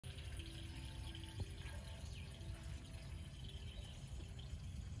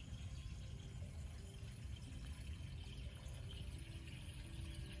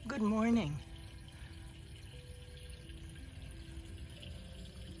Good morning.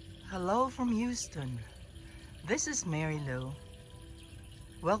 Hello from Houston. This is Mary Lou,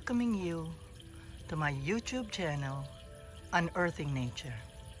 welcoming you to my YouTube channel, Unearthing Nature.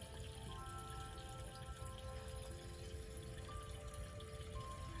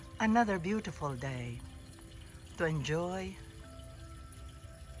 Another beautiful day to enjoy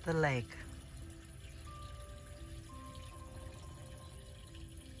the lake.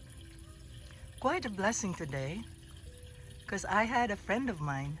 Quite a blessing today, because I had a friend of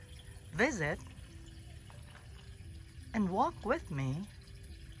mine visit and walk with me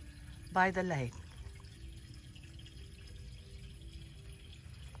by the lake.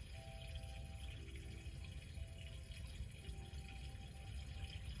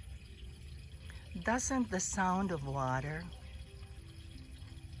 Doesn't the sound of water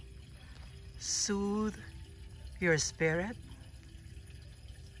soothe your spirit?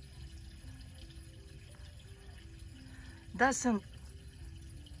 Doesn't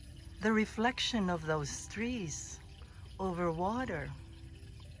the reflection of those trees over water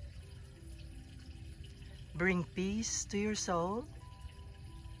bring peace to your soul?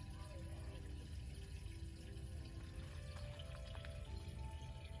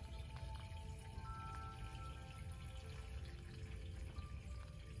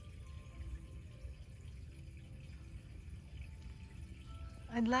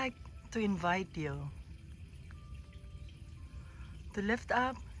 I'd like to invite you to lift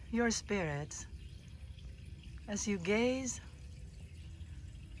up your spirits as you gaze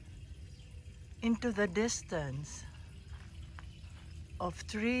into the distance of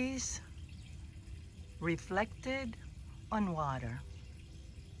trees reflected on water.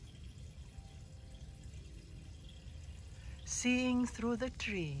 Seeing through the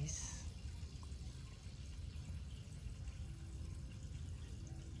trees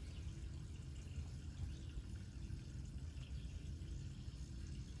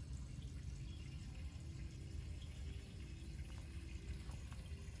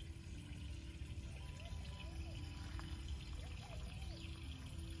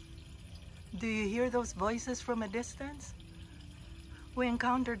Do you hear those voices from a distance? We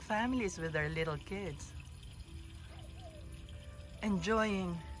encountered families with their little kids,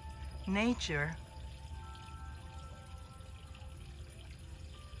 enjoying nature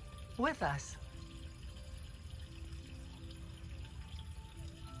with us.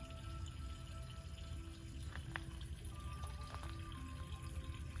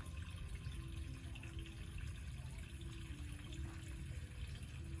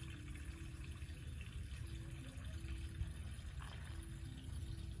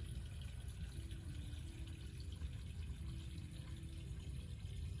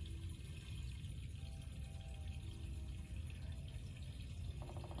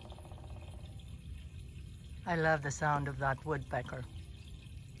 I love the sound of that woodpecker.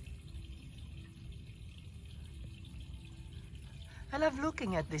 I love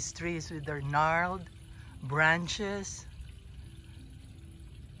looking at these trees with their gnarled branches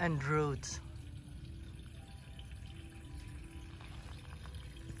and roots.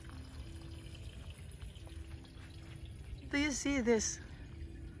 Do you see this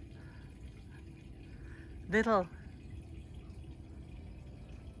little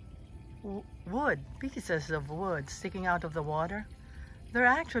pieces of wood sticking out of the water? They're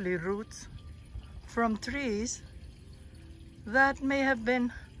actually roots from trees that may have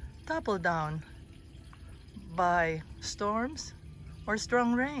been toppled down by storms or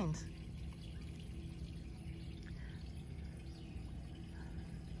strong rains.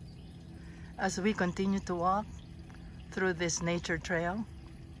 As we continue to walk through this nature trail,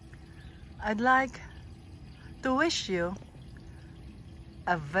 I'd like to wish you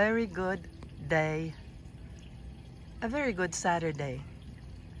a very good day, a very good Saturday,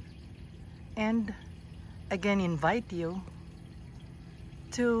 and again invite you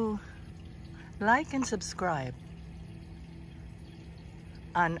to like and subscribe.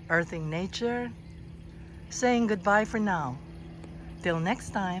 Unearthing Nature, saying goodbye for now. Till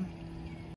next time.